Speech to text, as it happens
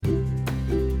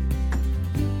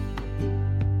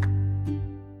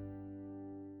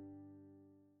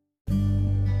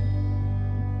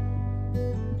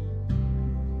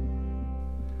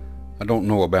don't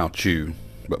know about you,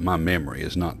 but my memory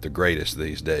is not the greatest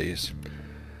these days.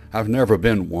 I've never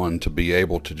been one to be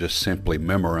able to just simply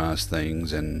memorize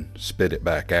things and spit it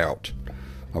back out.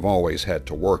 I've always had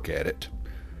to work at it.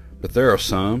 But there are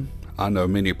some, I know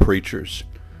many preachers,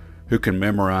 who can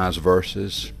memorize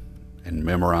verses and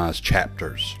memorize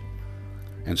chapters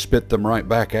and spit them right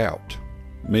back out.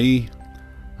 Me,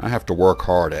 I have to work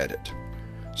hard at it.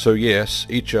 So yes,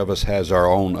 each of us has our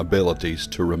own abilities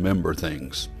to remember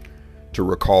things, to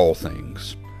recall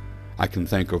things. I can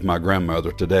think of my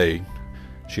grandmother today.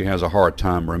 She has a hard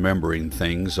time remembering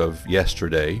things of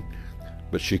yesterday,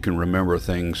 but she can remember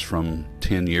things from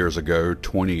 10 years ago,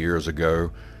 20 years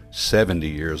ago, 70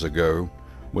 years ago,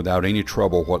 without any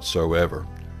trouble whatsoever.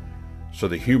 So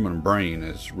the human brain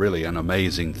is really an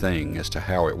amazing thing as to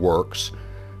how it works,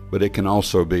 but it can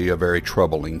also be a very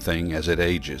troubling thing as it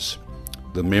ages.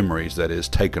 The memories that is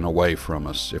taken away from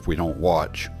us if we don't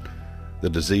watch, the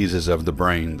diseases of the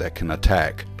brain that can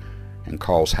attack and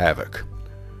cause havoc.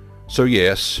 So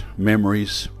yes,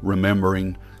 memories,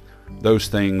 remembering, those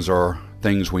things are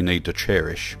things we need to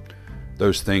cherish.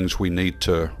 Those things we need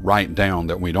to write down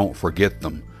that we don't forget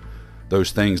them.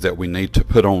 Those things that we need to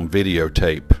put on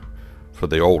videotape for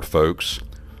the old folks,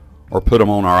 or put them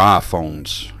on our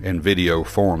iPhones in video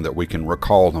form that we can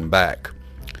recall them back,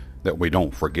 that we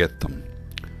don't forget them.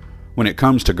 When it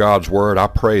comes to God's Word, I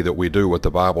pray that we do what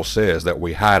the Bible says, that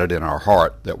we hide it in our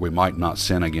heart, that we might not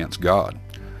sin against God.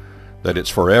 That it's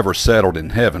forever settled in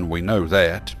heaven, we know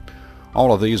that.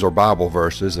 All of these are Bible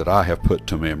verses that I have put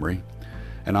to memory,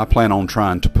 and I plan on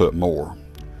trying to put more.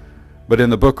 But in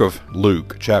the book of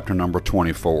Luke, chapter number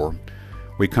 24,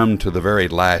 we come to the very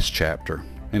last chapter,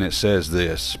 and it says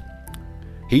this: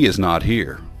 "He is not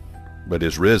here, but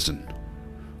is risen.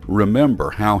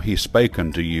 Remember how he spake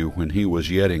unto you when he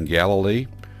was yet in Galilee,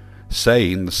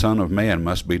 saying, The Son of Man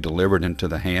must be delivered into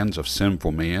the hands of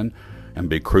sinful men, and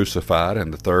be crucified,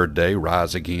 and the third day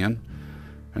rise again."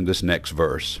 And this next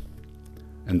verse,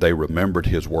 "And they remembered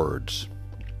his words."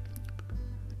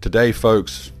 Today,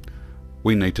 folks,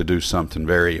 we need to do something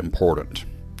very important.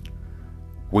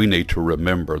 We need to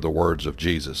remember the words of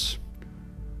Jesus.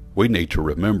 We need to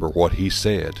remember what he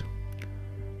said.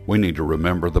 We need to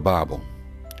remember the Bible.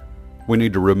 We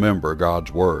need to remember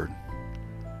God's Word.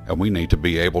 And we need to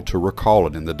be able to recall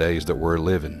it in the days that we're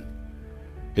living.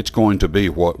 It's going to be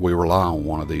what we rely on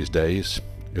one of these days,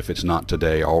 if it's not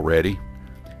today already.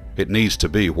 It needs to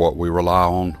be what we rely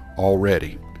on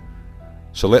already.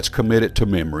 So let's commit it to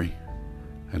memory,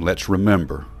 and let's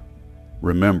remember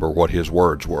what his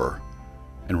words were,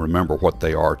 and remember what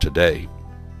they are today,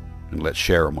 and let's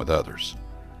share them with others.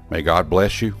 May God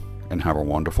bless you, and have a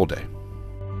wonderful day.